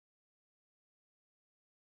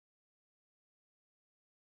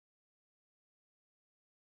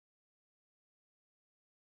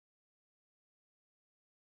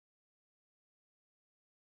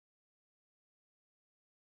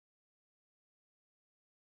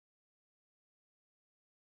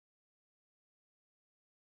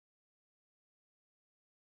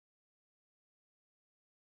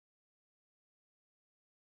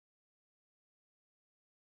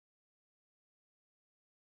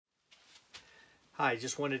Hi,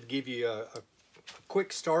 just wanted to give you a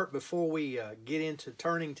quick start before we get into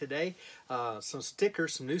turning today. Some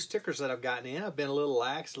stickers, some new stickers that I've gotten in. I've been a little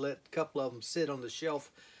lax, let a couple of them sit on the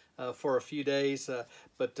shelf for a few days,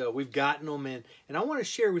 but we've gotten them in. And I want to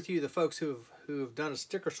share with you the folks who have done a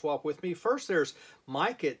sticker swap with me. First, there's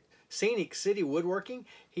Mike at Scenic City Woodworking.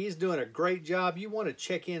 He's doing a great job. You want to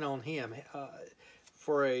check in on him.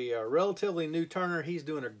 For a relatively new turner, he's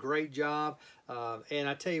doing a great job. And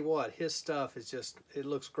I tell you what, his stuff is just, it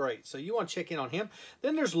looks great. So you want to check in on him.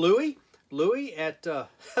 Then there's Louie. Louie at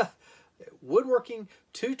Woodworking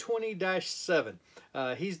 220-7.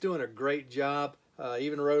 He's doing a great job.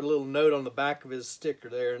 Even wrote a little note on the back of his sticker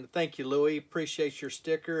there. And thank you, Louie. Appreciate your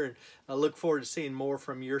sticker, and I look forward to seeing more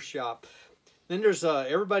from your shop. Then there's,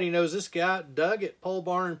 everybody knows this guy, Doug at Pole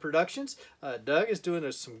Barn Productions. Doug is doing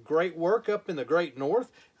some great work up in the Great North.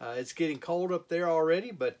 It's getting cold up there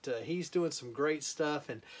already, but he's doing some great stuff.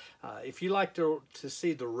 And if you like to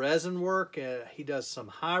see the resin work, he does some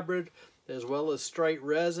hybrid as well as straight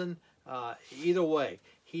resin. Either way,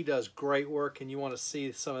 he does great work, and you want to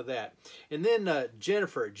see some of that. And then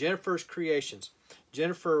Jennifer's Creations.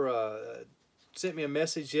 Jennifer sent me a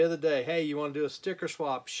message the other day. Hey, you want to do a sticker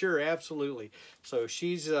swap? Sure, absolutely. So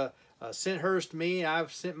she's sent hers to me.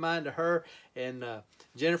 I've sent mine to her. And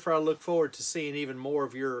Jennifer, I look forward to seeing even more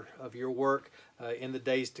of your work in the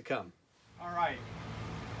days to come. All right.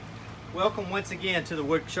 Welcome once again to the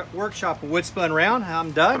workshop of Wood Spun Round.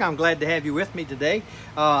 I'm Doug. I'm glad to have you with me today.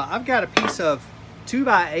 I've got a piece of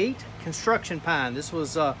 2x8 construction pine. This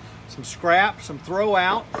was some scrap, some throw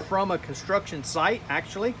out from a construction site,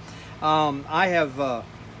 actually. I have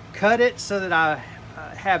cut it so that I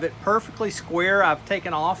have it perfectly square. I've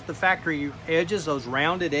taken off the factory edges, those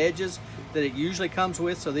rounded edges that it usually comes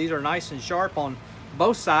with, so these are nice and sharp on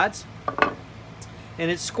both sides, and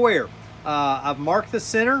it's square. I've marked the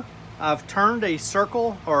center. I've turned a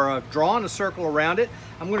circle, or drawn a circle around it.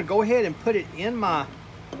 I'm going to go ahead and put it in my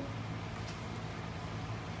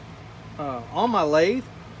on my lathe,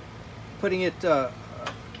 putting it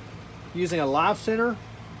using a live center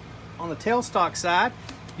on the tailstock side,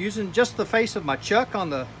 using just the face of my chuck on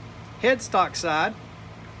the headstock side.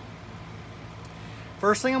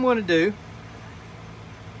 First thing I'm going to do,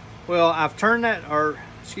 well, I've turned that, or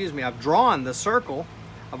excuse me, I've drawn the circle.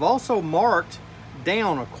 I've also marked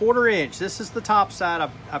down a 1/4 inch. This is the top side.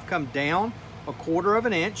 I've come down a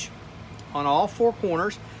 1/4 inch on all four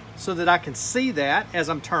corners so that I can see that as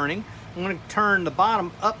I'm turning. I'm going to turn the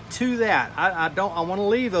bottom up to that. I want to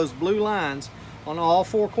leave those blue lines on all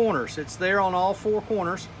four corners. It's there on all four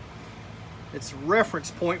corners. It's a reference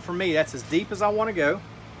point for me. That's as deep as I want to go.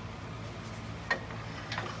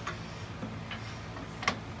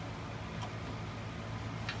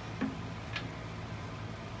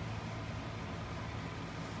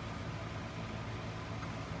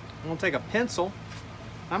 I'm going to take a pencil.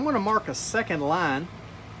 I'm going to mark a second line.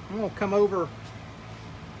 I'm going to come over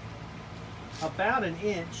about 1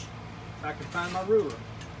 inch, if I can find my ruler.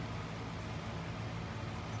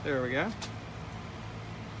 There we go.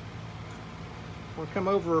 We'll come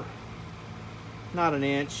over, not 1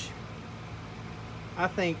 inch, I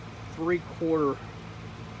think 3/4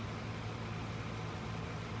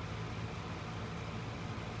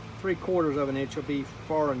 of an inch will be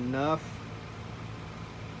far enough.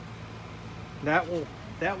 That will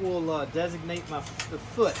designate the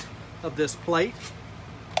foot of this plate.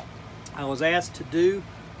 I was asked to do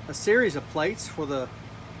a series of plates for the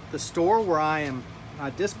store where I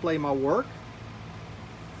display my work.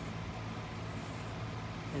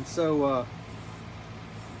 And so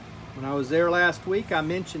when I was there last week, I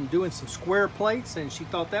mentioned doing some square plates, and she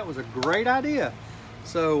thought that was a great idea.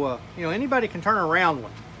 So, you know, anybody can turn a round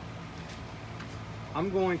one. I'm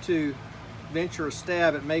going to venture a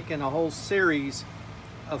stab at making a whole series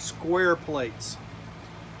of square plates.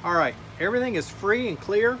 All right, everything is free and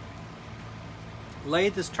clear.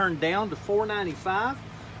 Lathe is turned down to 495.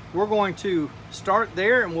 We're going to start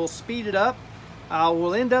there, and we'll speed it up.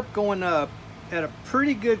 We'll end up going at a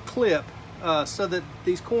pretty good clip so that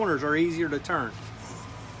these corners are easier to turn.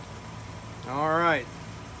 All right,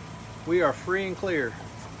 we are free and clear.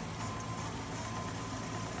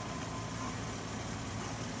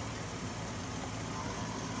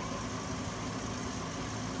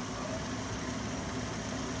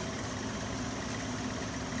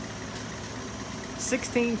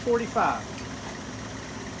 $16.45.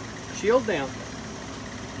 Shield down.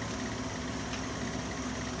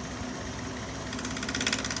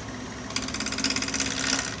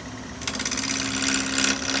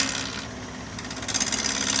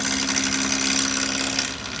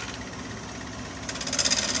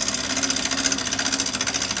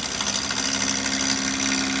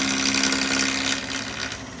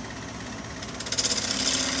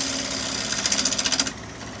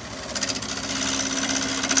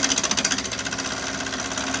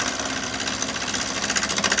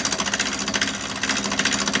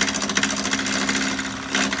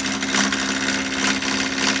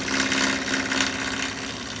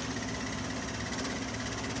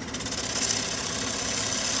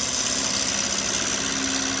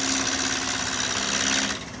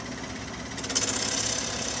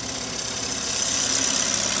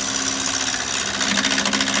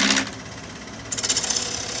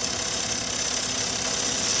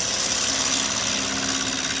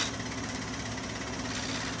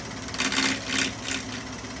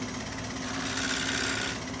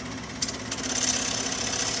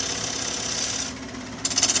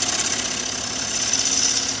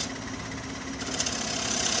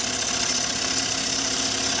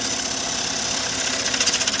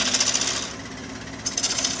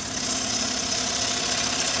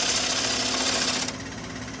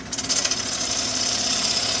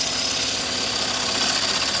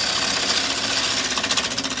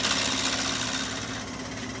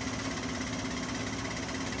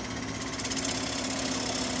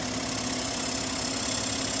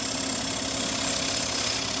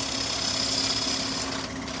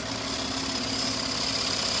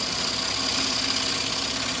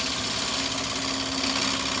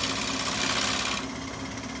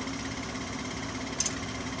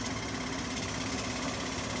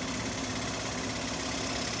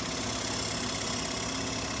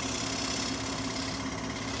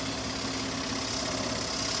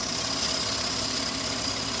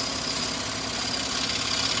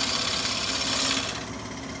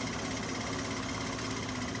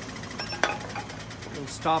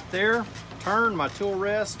 stop there, turn my tool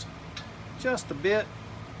rest just a bit,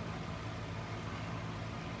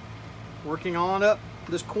 working on up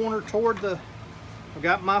this corner toward the, I've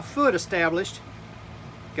got my foot established,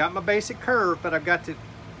 got my basic curve, but I've got to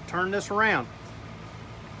turn this around.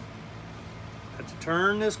 Got to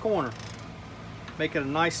turn this corner, make it a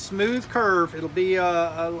nice smooth curve. It'll be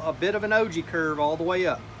a bit of an OG curve all the way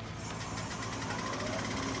up.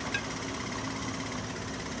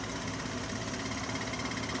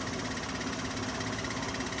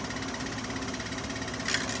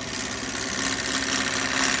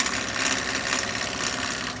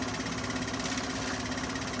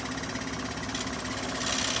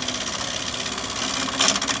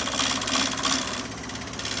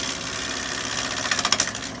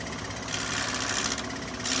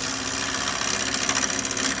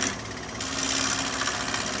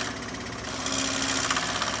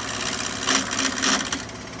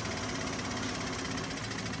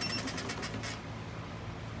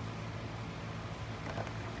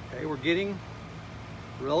 Okay, we're getting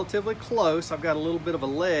relatively close. I've got a little bit of a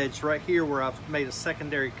ledge right here where I've made a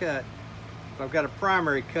secondary cut. But I've got a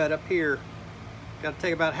primary cut up here. Got to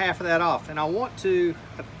take about half of that off. And I want to,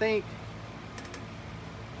 I think,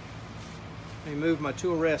 let me move my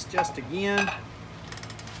tool rest just again.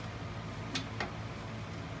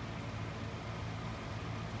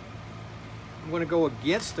 I'm going to go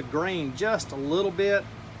against the grain just a little bit.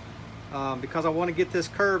 Because I want to get this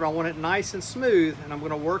curve, I want it nice and smooth, and I'm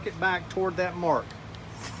going to work it back toward that mark.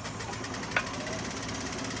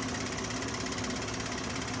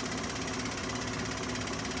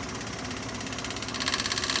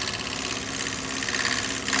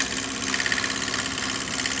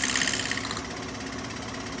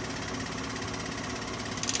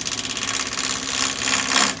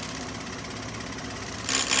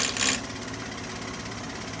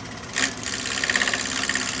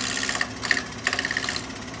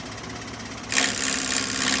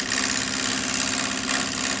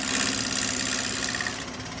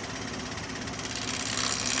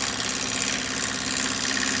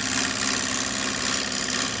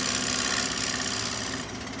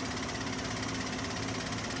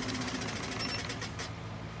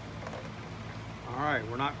 Alright,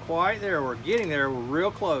 we're not quite there. We're getting there. We're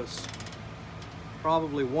real close.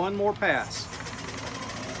 Probably one more pass.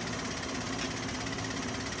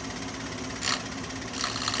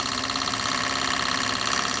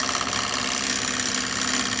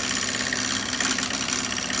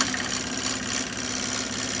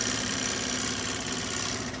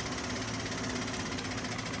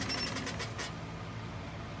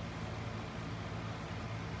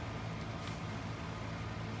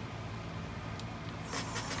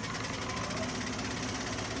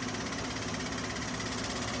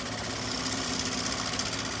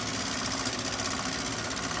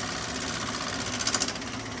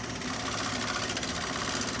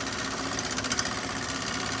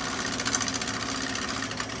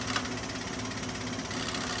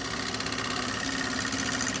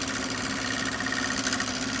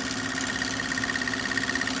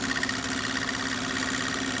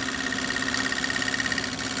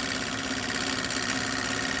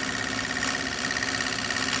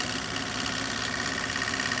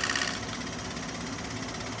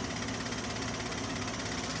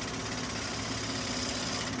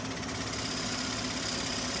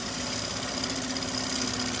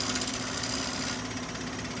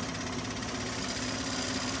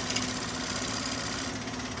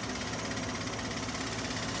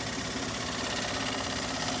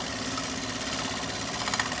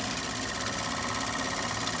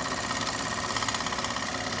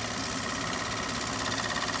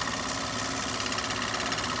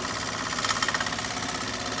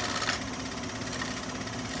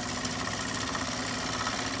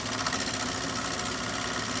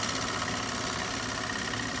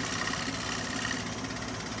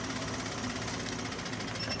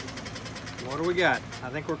 What do we got? I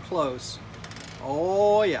think we're close.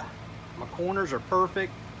 Oh yeah, my corners are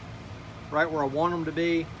perfect, right where I want them to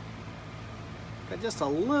be. Got just a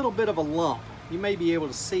little bit of a lump. You may be able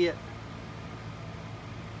to see it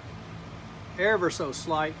ever so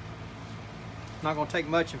slight. Not going to take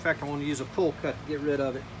much. In fact, I want to use a pull cut to get rid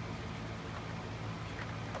of it.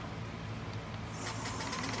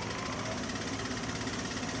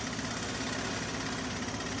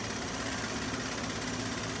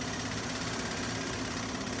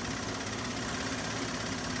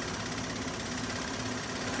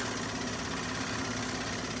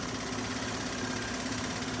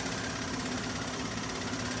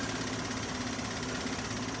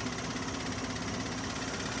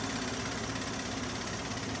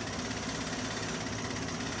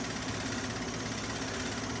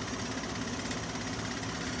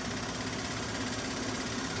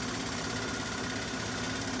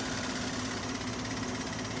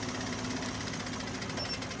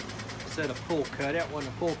 instead of pull cut. That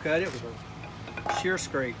wasn't a pull cut, it was a shear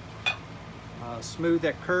scrape. Smooth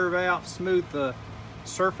that curve out, smooth the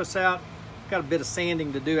surface out. Got a bit of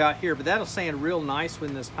sanding to do out here, but that'll sand real nice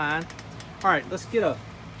with this pine. All right, let's get a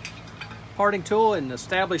parting tool and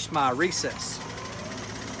establish my recess.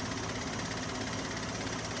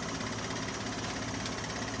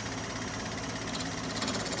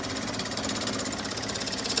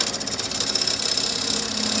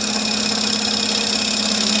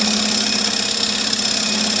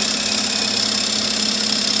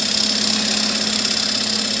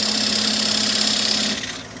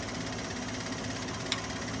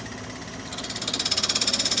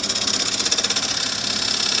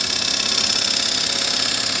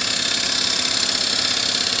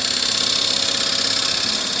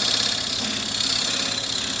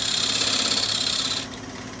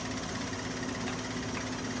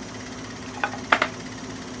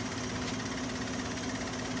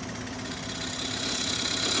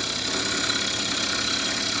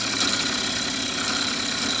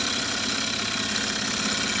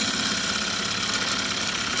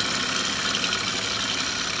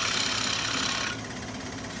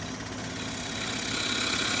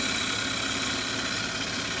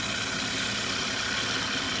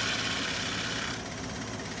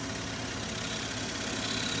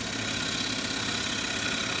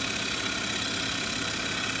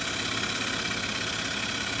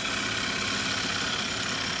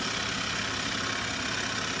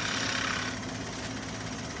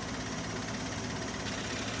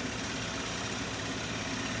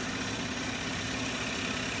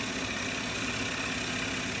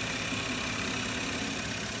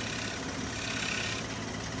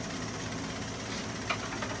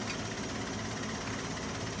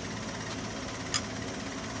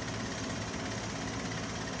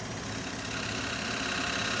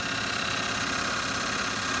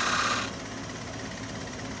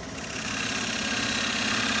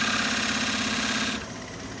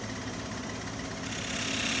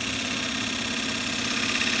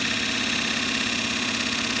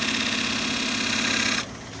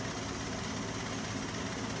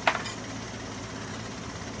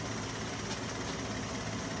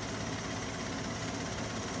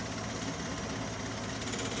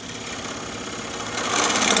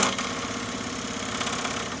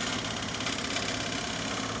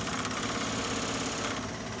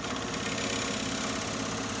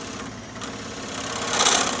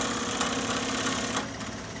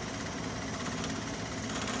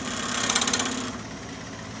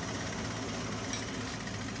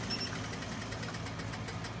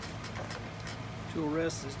 Tool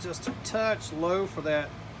rest is just a touch low for that.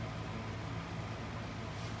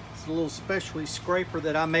 It's a little specialty scraper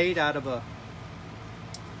that I made out of a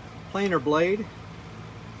planer blade.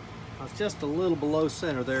 I was just a little below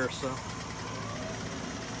center there, so.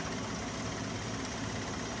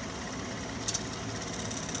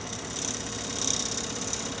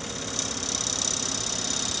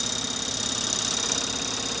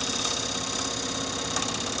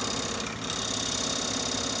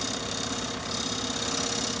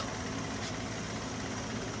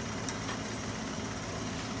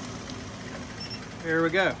 There we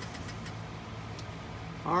go.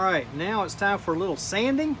 All right, now it's time for a little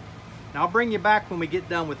sanding. And I'll bring you back when we get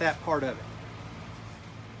done with that part of it.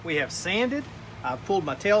 We have sanded. I've pulled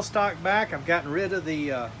my tailstock back. I've gotten rid of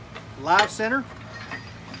the live center.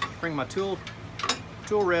 Bring my tool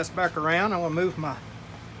rest back around. I want to move my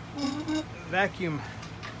vacuum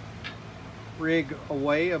rig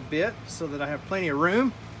away a bit so that I have plenty of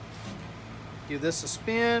room. Give this a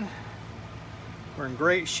spin. We're in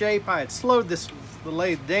great shape. I had slowed the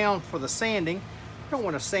lathe down for the sanding. I don't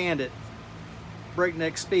want to sand at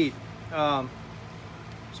breakneck speed. So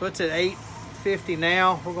it's at 850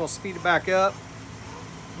 now. We're going to speed it back up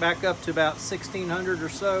to about 1600 or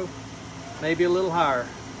so, maybe a little higher.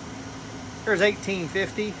 There's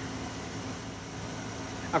 1850.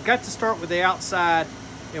 I've got to start with the outside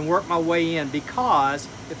and work my way in, because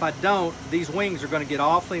if I don't, these wings are going to get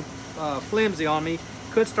awfully flimsy on me.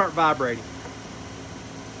 Could start vibrating.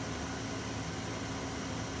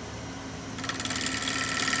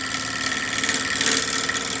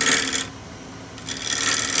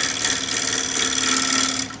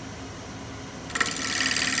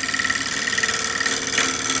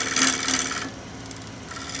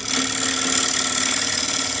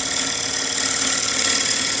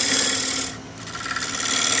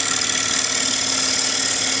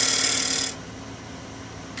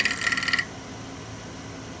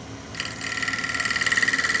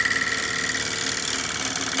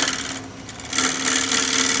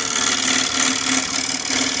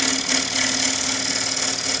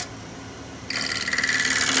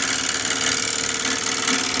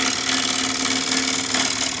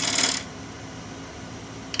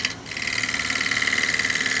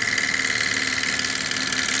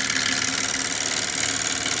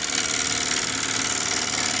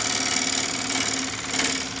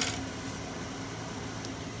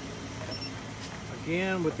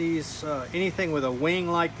 on with these, anything with a wing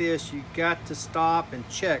like this, you got to stop and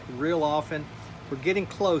check real often. We're getting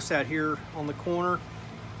close out here on the corner,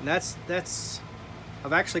 and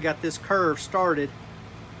I've actually got this curve started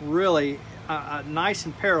really nice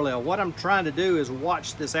and parallel. What I'm trying to do is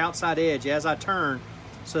watch this outside edge as I turn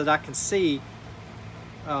so that I can see,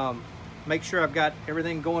 make sure I've got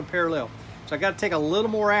everything going parallel. So I got to take a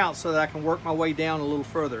little more out so that I can work my way down a little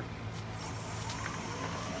further.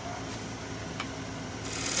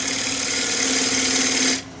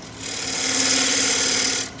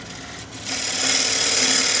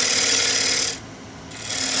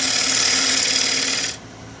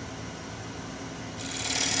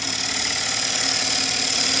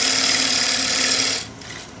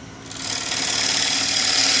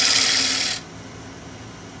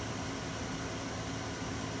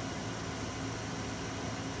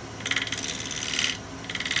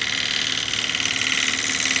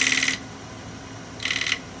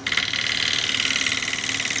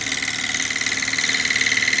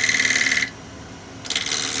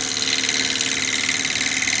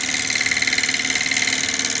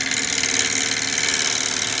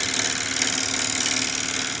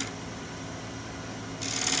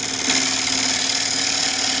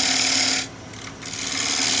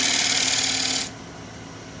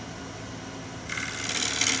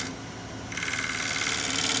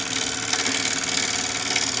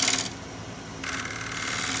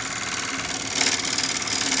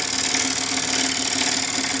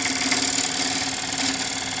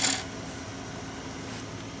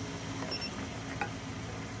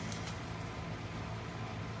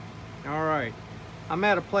 Alright, I'm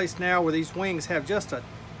at a place now where these wings have just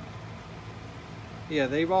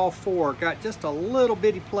they've all four got just a little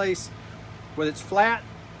bitty place where it's flat.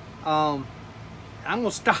 I'm going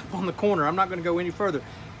to stop on the corner. I'm not going to go any further.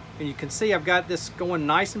 And you can see I've got this going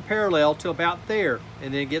nice and parallel to about there,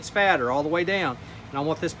 and then it gets fatter all the way down. And I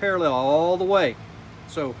want this parallel all the way.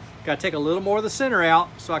 So, got to take a little more of the center out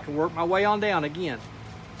so I can work my way on down again.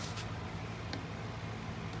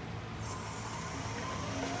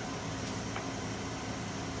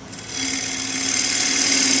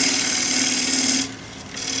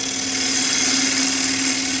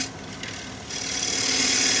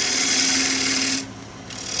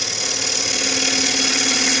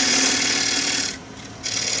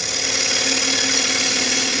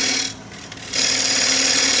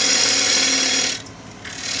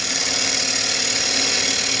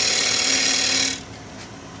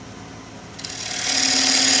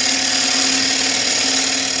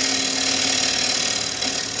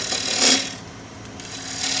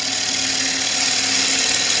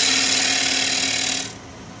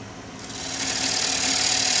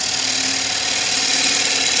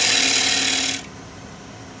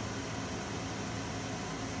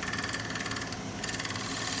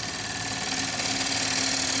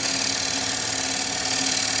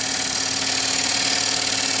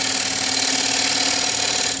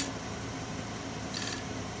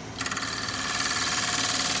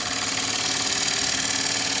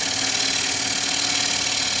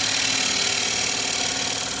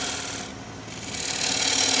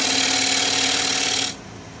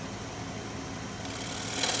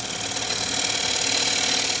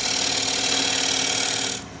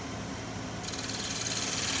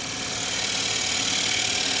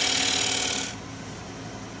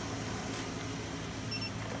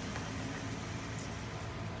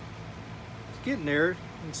 Getting there. You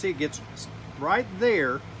can see it gets right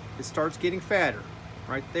there. It starts getting fatter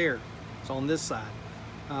right there. It's on this side.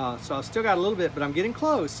 So I've still got a little bit, but I'm getting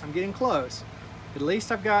close. I'm getting close. At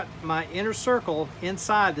least I've got my inner circle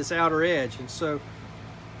inside this outer edge, and so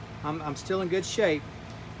I'm still in good shape.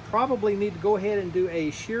 Probably need to go ahead and do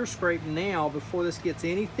a shear scrape now before this gets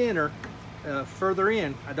any thinner further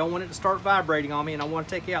in. I don't want it to start vibrating on me, and I want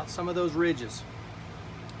to take out some of those ridges.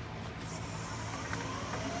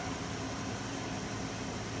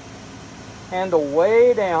 Handle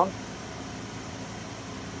way down.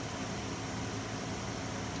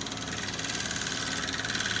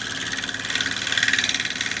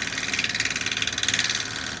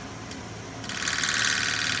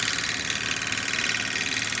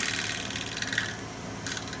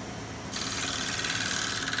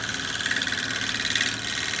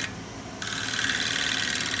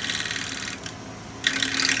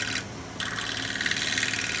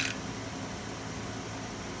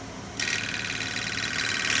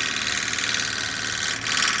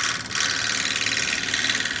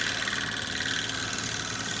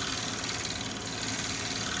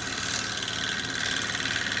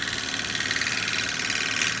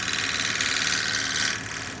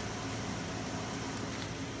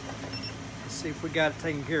 we got it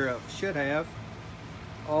taken care of. Should have.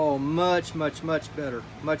 Oh, much better.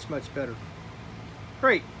 Much better.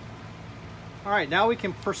 Great. All right, now we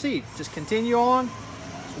can proceed. Just continue on.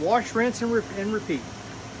 Just wash, rinse, and repeat.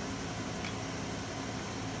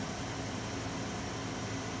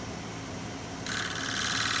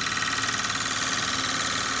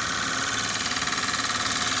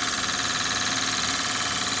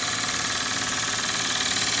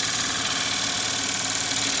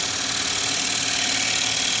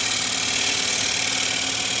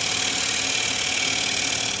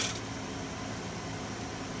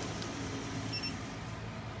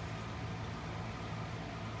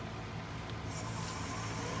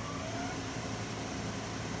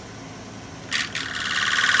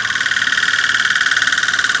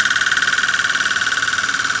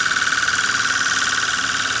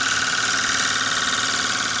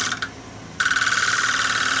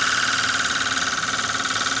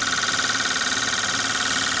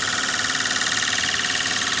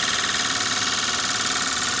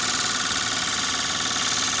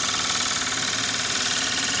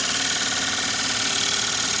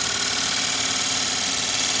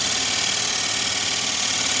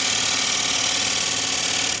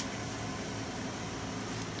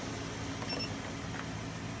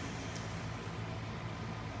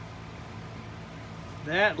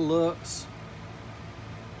 That looks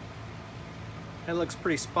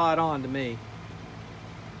pretty spot on to me.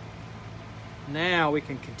 Now we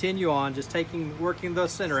can continue on, just working the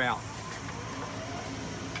center out. In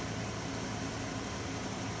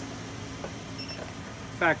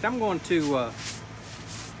fact, I'm going to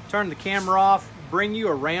turn the camera off, bring you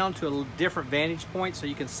around to a different vantage point so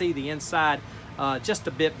you can see the inside just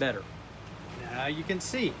a bit better. Now you can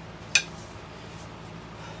see.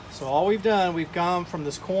 So all we've done, we've gone from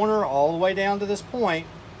this corner all the way down to this point.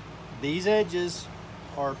 These edges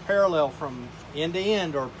are parallel from end to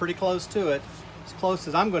end, or pretty close to it, as close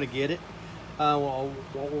as I'm going to get it. Well,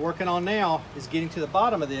 what we're working on now is getting to the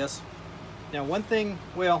bottom of this. Now one thing,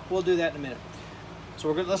 well, we'll do that in a minute.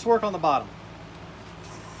 So let's work on the bottom.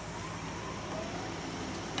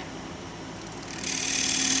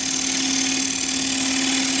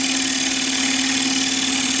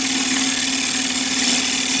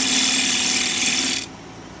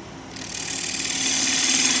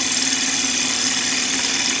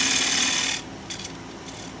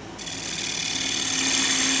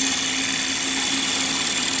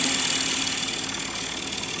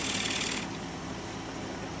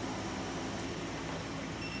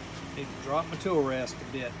 Need to drop my tool rest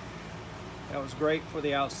a bit. That was great for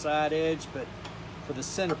the outside edge, but for the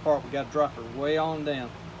center part, we got to drop her way on down.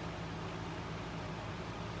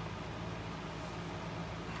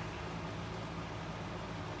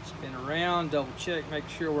 Spin around, double check, make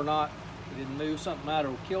sure we didn't move something out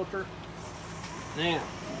of kilter. Now,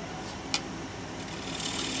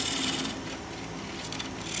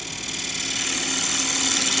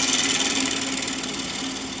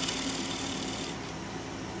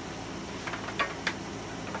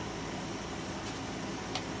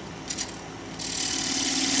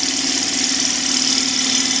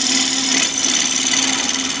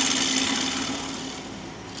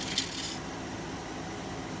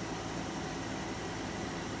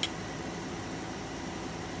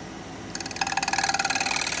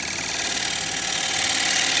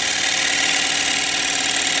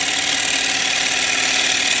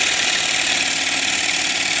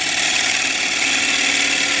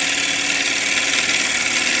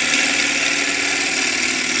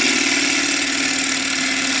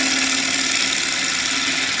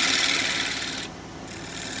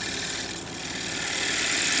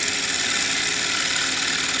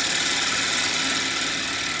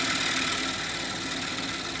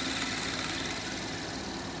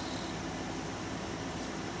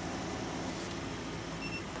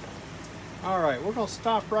 Alright, we're going to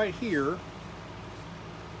stop right here.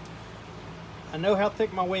 I know how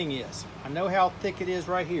thick my wing is. I know how thick it is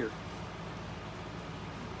right here.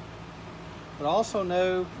 But I also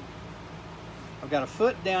know I've got a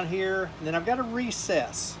foot down here, and then I've got a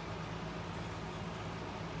recess.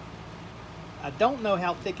 I don't know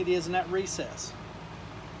how thick it is in that recess.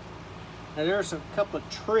 Now there's a couple of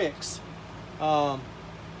tricks. For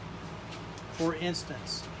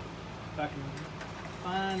instance, if I can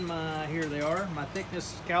find here they are, my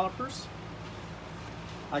thickness calipers.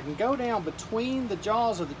 I can go down between the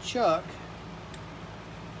jaws of the chuck.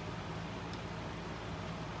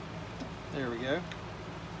 There we go.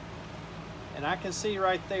 And I can see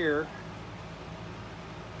right there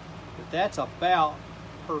that that's about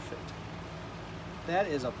perfect. That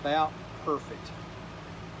is about perfect.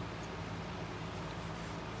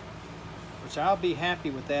 which I'll be happy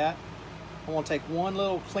with that. I want to take one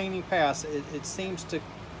little cleaning pass. It seems to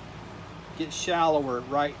get shallower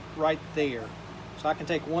right there. So I can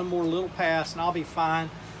take one more little pass and I'll be fine.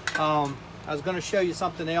 I was going to show you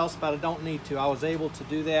something else, but I don't need to. I was able to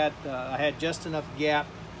do that. I had just enough gap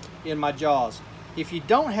in my jaws. If you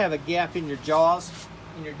don't have a gap in your jaws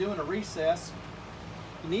and you're doing a recess,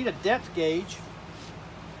 you need a depth gauge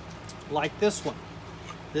like this one.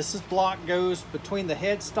 This block goes between the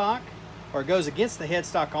headstock, or it goes against the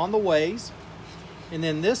headstock on the ways, and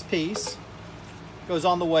then this piece goes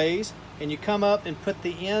on the ways, and you come up and put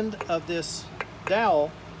the end of this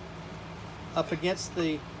dowel up against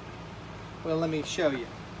the, well, let me show you.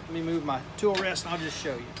 Let me move my tool rest and I'll just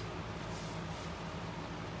show you.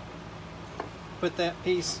 Put that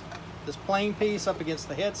piece, this plain piece, up against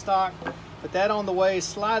the headstock, put that on the ways,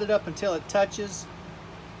 slide it up until it touches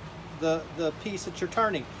the piece that you're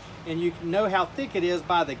turning. And you can know how thick it is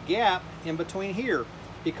by the gap in between here,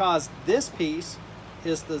 because this piece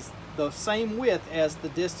is the same width as the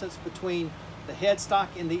distance between the headstock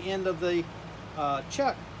and the end of the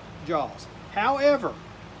chuck jaws. However,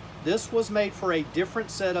 this was made for a different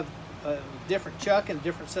set of different chuck and a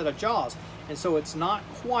different set of jaws, and so it's not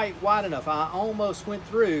quite wide enough. I almost went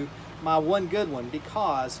through my one good one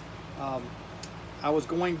because I was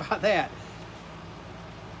going by that.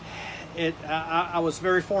 I was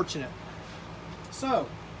very fortunate. So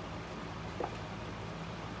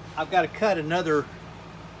I've got to cut another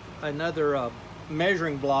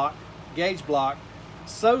measuring block, gauge block,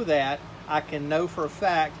 so that I can know for a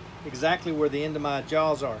fact exactly where the end of my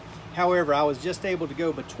jaws are. However, I was just able to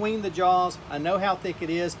go between the jaws. I know how thick it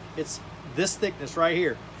is. It's this thickness right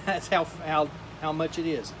here. That's how much it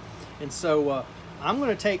is. And so I'm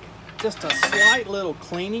going to take just a slight little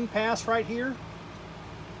cleaning pass right here,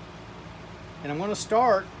 and I'm going to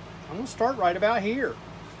start right about here.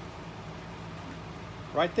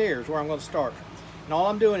 Right there is where I'm going to start. And all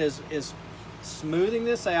I'm doing is smoothing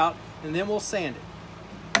this out, and then we'll sand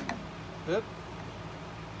it. Oop.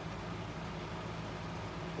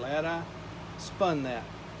 Glad I spun that.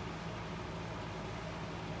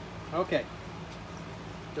 Okay.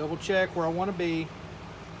 Double check where I want to be.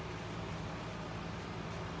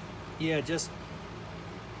 Yeah, just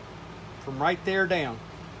from right there down.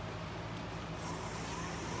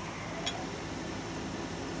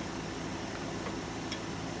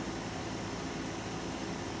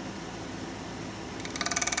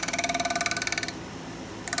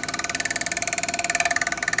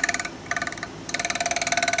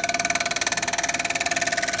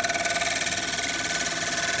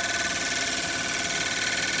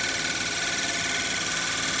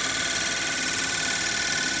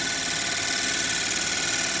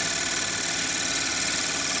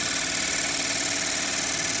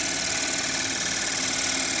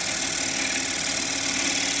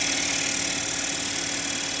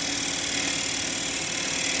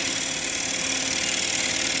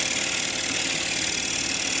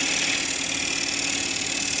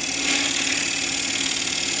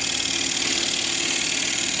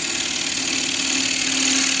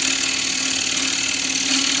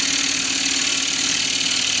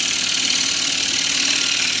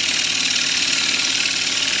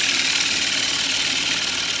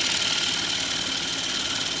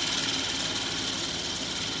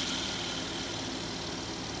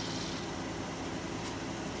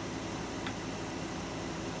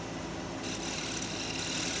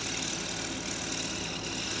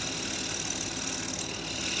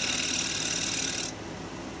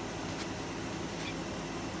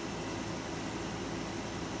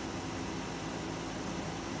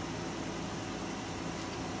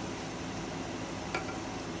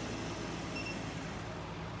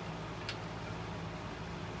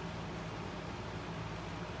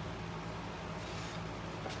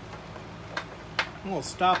 I'm going to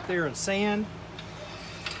stop there and sand.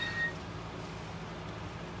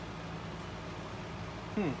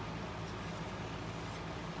 I'm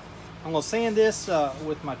going to sand this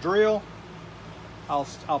with my drill. I'll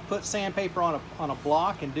put sandpaper on a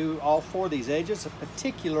block and do all four of these edges,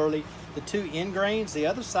 particularly the two end grains. The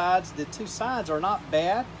other sides, the two sides are not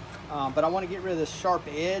bad, but I want to get rid of this sharp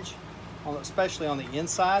edge, especially on the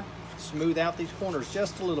inside. Smooth out these corners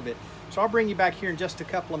just a little bit. So I'll bring you back here in just a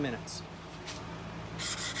couple of minutes.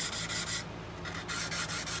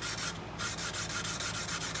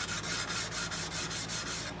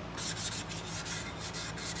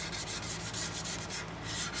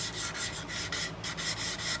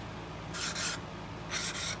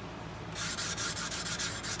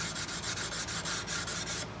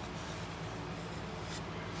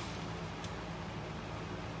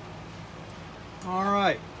 All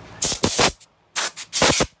right,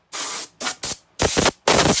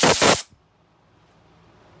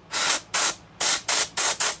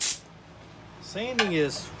 Sanding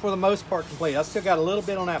is, for the most part, complete. I still got a little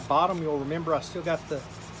bit on that bottom. You'll remember I still got the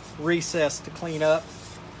recess to clean up.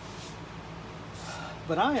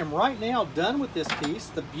 But I am right now done with this piece.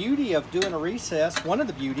 The beauty of doing a recess, one of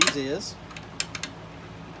the beauties is,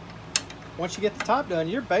 once you get the top done,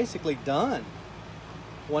 you're basically done.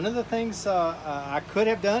 One of the things I could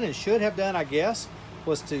have done and should have done, I guess,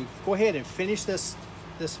 was to go ahead and finish this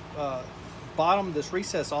bottom, this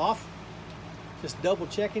recess off. Just double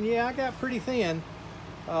checking. Yeah, I got pretty thin.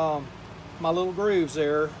 My little grooves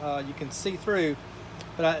there, you can see through.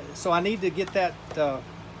 But so I need to get that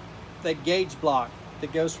that gauge block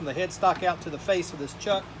that goes from the headstock out to the face of this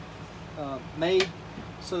chuck made,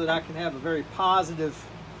 so that I can have a very positive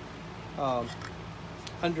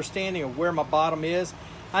understanding of where my bottom is.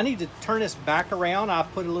 I need to turn this back around. I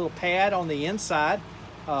put a little pad on the inside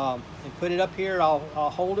and put it up here. I'll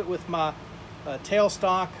hold it with my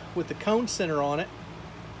tailstock with the cone center on it,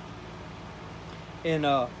 and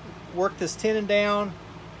work this tenon down.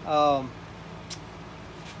 Man,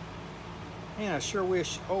 I sure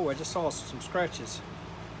wish. Oh, I just saw some scratches.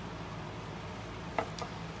 I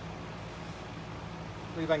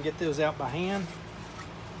believe I can get those out by hand.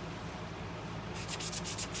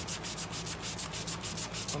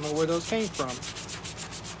 I don't know where those came from.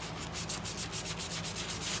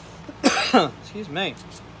 Excuse me.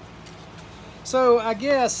 So I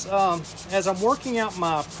guess as I'm working out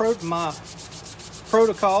my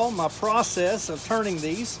protocol, my process of turning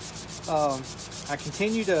these, I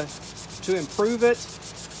continue to improve it.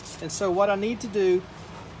 And so what I need to do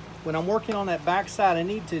when I'm working on that back side, I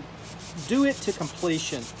need to do it to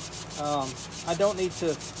completion. I don't need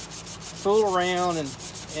to fool around and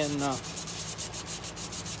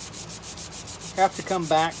have to come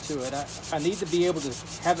back to it. I need to be able to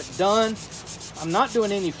have it done. I'm not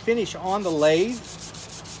doing any finish on the lathe.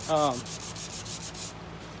 Let's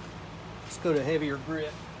go to heavier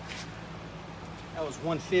grit. That was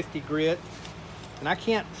 150 grit. And I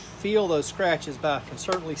can't feel those scratches, but I can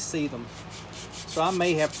certainly see them. So I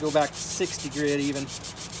may have to go back to 60 grit even.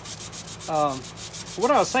 What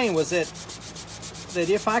I was saying was that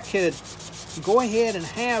if I could go ahead and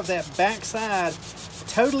have that backside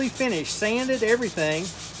totally finished, sanded, everything,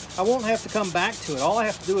 I won't have to come back to it. All I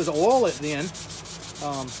have to do is oil it then.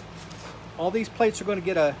 All these plates are going to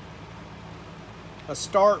get a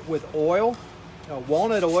start with oil,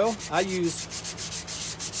 walnut oil.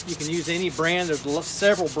 You can use any brand. There's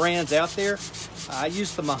several brands out there. I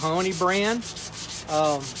use the Mahoney brand.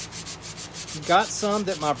 Got some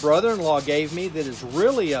that my brother-in-law gave me that is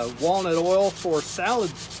really a walnut oil for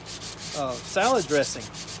salad dressing.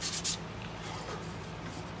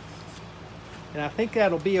 And I think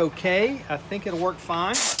that'll be okay. I think it'll work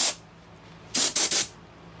fine.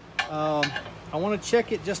 I want to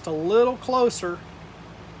check it just a little closer,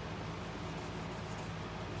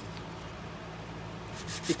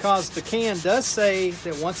 because the can does say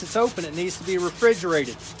that once it's open, it needs to be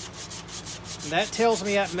refrigerated. And that tells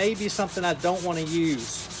me that may be something I don't want to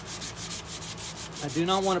use. I do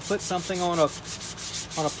not want to put something on a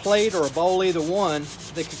plate or a bowl, either one,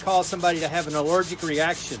 that could cause somebody to have an allergic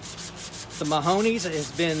reaction. The Mahoney's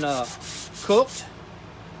has been cooked.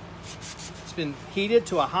 It's been heated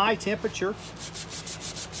to a high temperature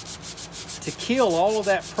to kill all of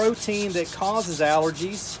that protein that causes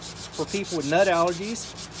allergies for people with nut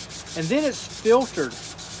allergies. And then it's filtered.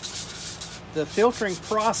 The filtering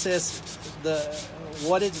process,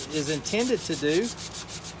 what it is intended to do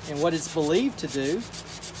and what it's believed to do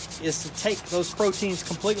is to take those proteins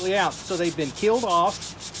completely out. So they've been killed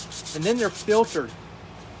off and then they're filtered.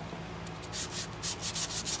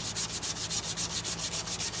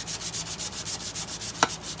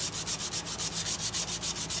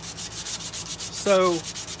 So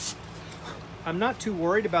I'm not too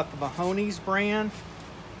worried about the Mahoney's brand,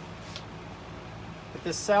 but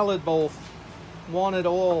this salad bowl walnut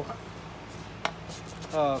oil,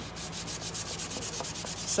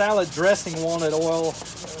 salad dressing walnut oil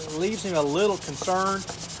leaves me a little concerned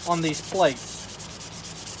on these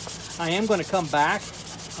plates. I am going to come back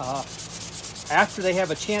after they have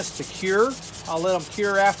a chance to cure. I'll let them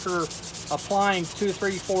cure after applying 2,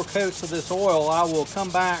 3, 4 coats of this oil. I will come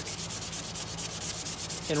back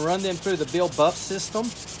and run them through the Bill Buff system.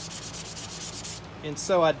 And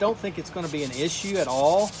so I don't think it's going to be an issue at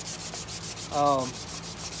all.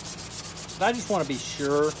 But I just want to be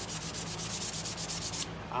sure.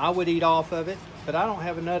 I would eat off of it, but I don't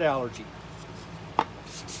have a nut allergy.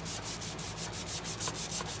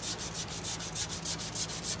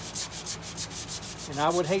 And I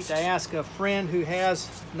would hate to ask a friend who has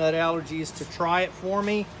nut allergies to try it for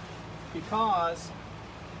me, because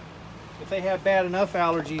if they have bad enough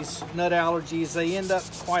allergies, nut allergies, they end up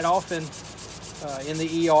quite often in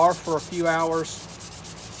the ER for a few hours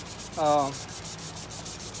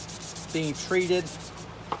being treated.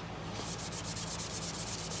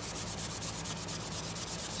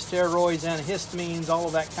 Steroids, antihistamines, all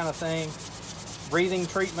of that kind of thing. Breathing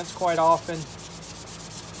treatments quite often.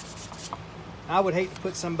 I would hate to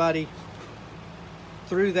put somebody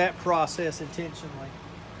through that process intentionally.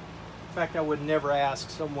 In fact, I would never ask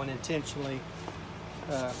someone intentionally,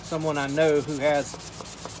 someone I know who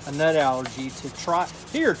has a nut allergy, to try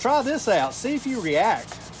this out, see if you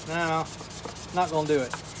react. No, not gonna do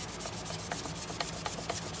it.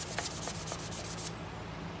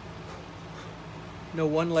 Know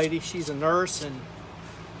one lady, she's a nurse, and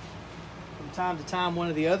from time to time one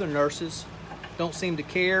of the other nurses don't seem to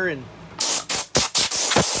care and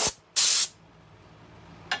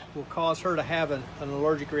will cause her to have an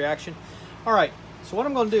allergic reaction. All right, so what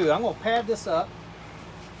I'm going to do, I'm going to pad this up.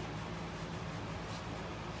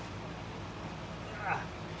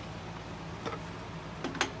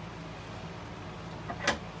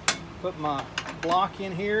 Put my block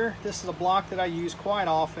in here. This is a block that I use quite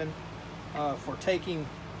often for taking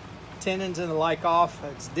tendons and the like off.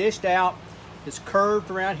 It's dished out. It's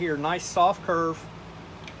curved around here, nice soft curve.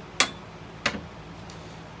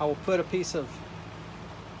 I will put a piece of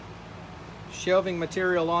shelving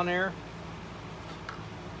material on there.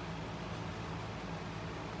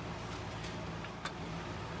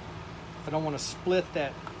 I don't want to split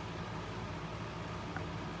that.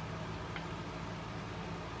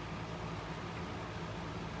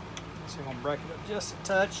 So I'm going to break it up just a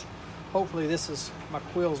touch. Hopefully my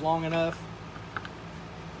quill's long enough.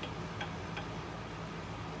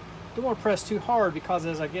 Don't want to press too hard because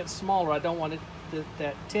as I get smaller, I don't want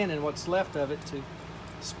that tendon, what's left of it, to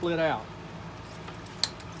split out.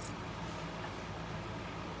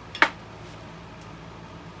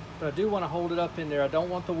 But I do want to hold it up in there. I don't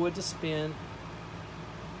want the wood to spin.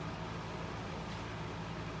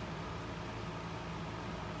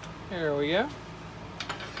 There we go.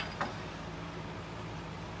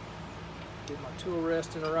 Get my tool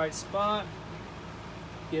rest in the right spot.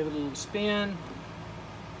 Give it a little spin.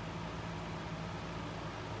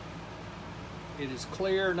 It is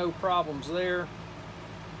clear, no problems there.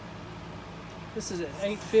 This is at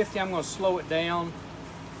 850. I'm going to slow it down.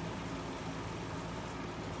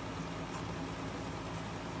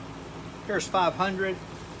 Here's 500.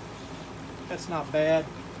 That's not bad.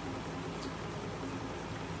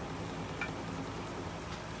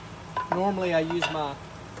 Normally I use my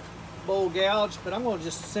bowl gouge, but I'm going to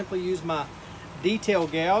just simply use my detail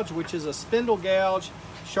gouge, which is a spindle gouge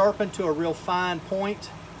sharpened to a real fine point.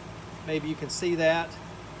 Maybe you can see that.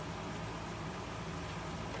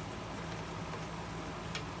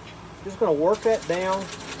 Just going to work that down.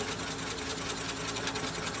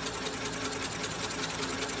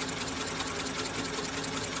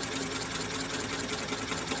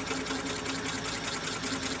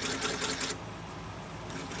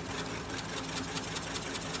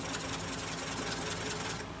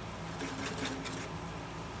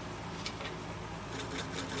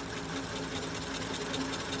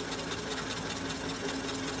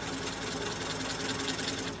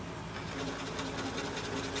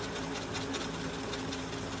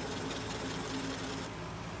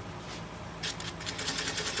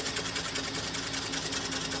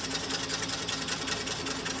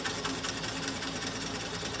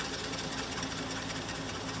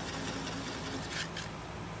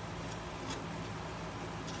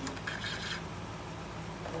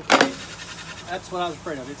 That's what I was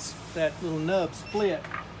afraid of. It's that little nub split.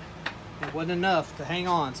 It wasn't enough to hang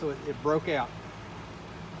on, so it broke out.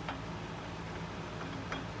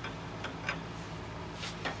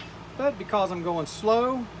 But because I'm going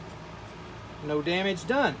slow, no damage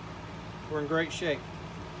done. We're in great shape.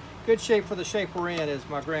 Good shape for the shape we're in, as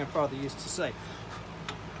my grandfather used to say.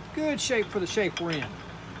 Good shape for the shape we're in.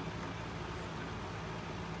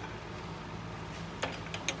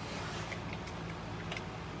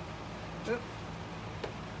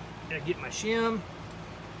 Gotta get my shim.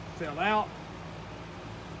 Fell out.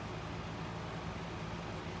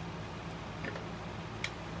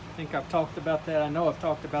 I think I've talked about that. I know I've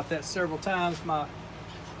talked about that several times. My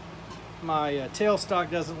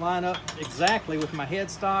tailstock doesn't line up exactly with my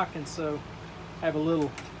headstock, and so I have a little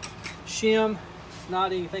shim. It's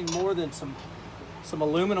not anything more than some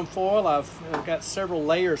aluminum foil. I've got several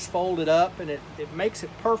layers folded up, and it makes it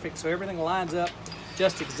perfect, so everything lines up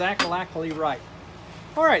just exactly right.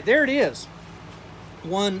 All right, there it is.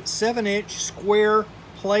 One 7-inch square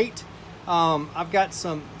plate I've got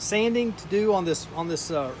some sanding to do on this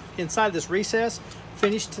inside this recess.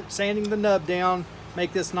 Finished sanding the nub down,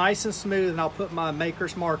 make this nice and smooth, and I'll put my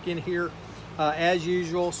maker's mark in here as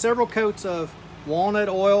usual. Several coats of walnut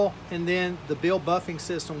oil, and then the Bill buffing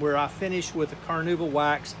system where I finish with a carnauba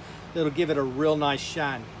wax that'll give it a real nice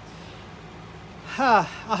shine. I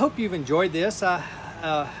hope you've enjoyed this.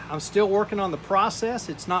 I'm still working on the process.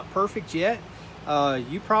 It's not perfect yet.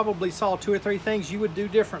 You probably saw 2 or 3 things you would do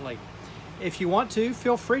differently. If you want to,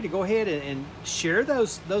 feel free to go ahead and share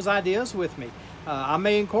those ideas with me. I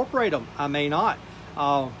may incorporate them, I may not.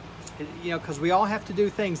 You know, because we all have to do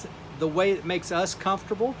things the way it makes us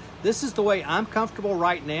comfortable. This is the way I'm comfortable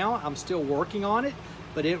right now. I'm still working on it,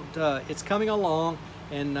 but it's coming along,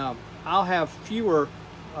 and I'll have fewer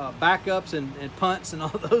backups and punts and all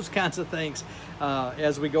those kinds of things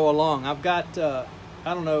as we go along. I've got, I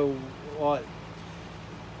don't know what,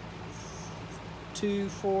 2,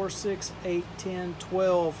 4, 6, 8, 10,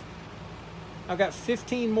 12. I've got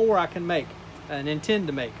 15 more I can make and intend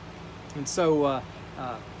to make. And so,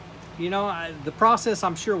 you know, the process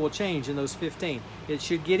I'm sure will change in those 15. It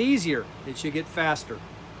should get easier. It should get faster.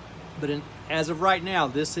 But as of right now,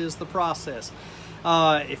 this is the process.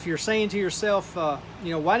 If you're saying to yourself,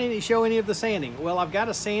 you know, why didn't you show any of the sanding? Well, I've got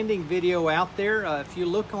a sanding video out there. If you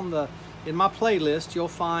look in my playlist, you'll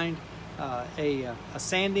find a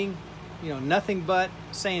sanding, you know, nothing but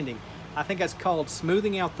sanding. I think that's called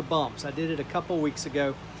Smoothing Out the Bumps. I did it a couple weeks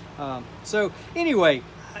ago. So anyway,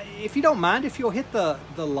 if you don't mind, if you'll hit the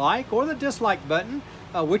like or the dislike button,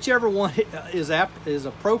 whichever one is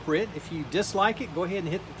appropriate. If you dislike it, go ahead and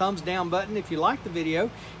hit the thumbs down button. If you like the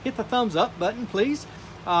video, hit the thumbs up button, please.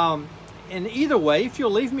 And either way, if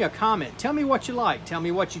you'll leave me a comment, tell me what you like, tell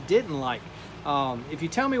me what you didn't like. If you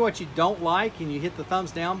tell me what you don't like and you hit the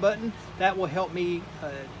thumbs down button, that will help me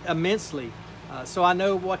immensely, so I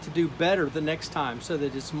know what to do better the next time, so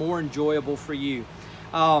that it's more enjoyable for you.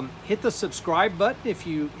 Hit the subscribe button if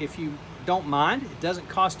you don't mind. It doesn't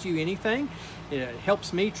cost you anything. It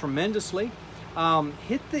helps me tremendously.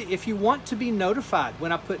 If you want to be notified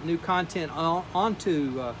when I put new content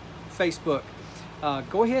onto Facebook,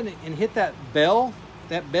 go ahead and hit that bell.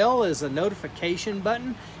 That bell is a notification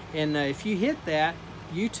button, and if you hit that,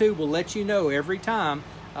 YouTube will let you know every time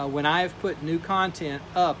when I have put new content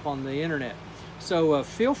up on the internet. So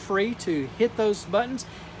feel free to hit those buttons.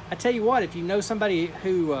 I tell you what, if you know somebody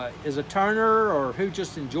who is a turner or who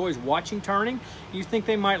just enjoys watching turning, you think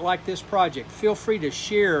they might like this project, feel free to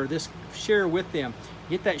share with them.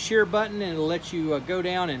 Hit that share button and it'll let you go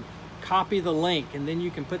down and copy the link, and then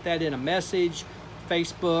you can put that in a message,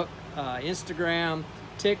 Facebook, Instagram,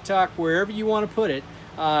 TikTok, wherever you want to put it.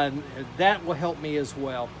 That will help me as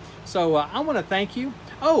well. So I want to thank you.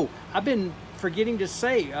 Oh, I've been forgetting to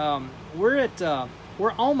say,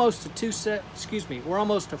 we're almost to we're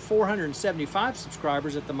almost to 475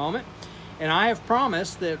 subscribers at the moment, and I have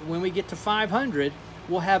promised that when we get to 500,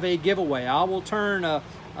 we'll have a giveaway. I will turn a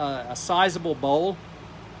sizable bowl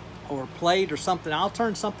or plate or something. I'll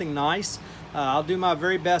turn something nice. I'll do my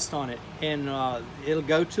very best on it, and it'll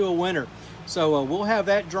go to a winner. So we'll have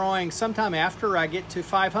that drawing sometime after I get to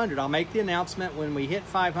 500. I'll make the announcement when we hit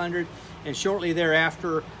 500, and shortly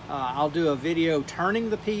thereafter I'll do a video turning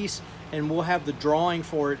the piece, and we'll have the drawing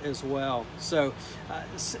for it as well. So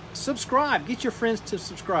subscribe, get your friends to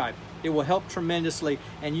subscribe. It will help tremendously,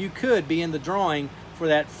 and you could be in the drawing for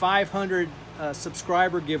that 500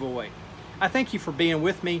 subscriber giveaway. I thank you for being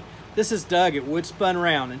with me. This is Doug at Wood Spun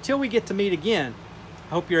Round. Until we get to meet again,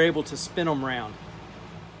 I hope you're able to spin them round.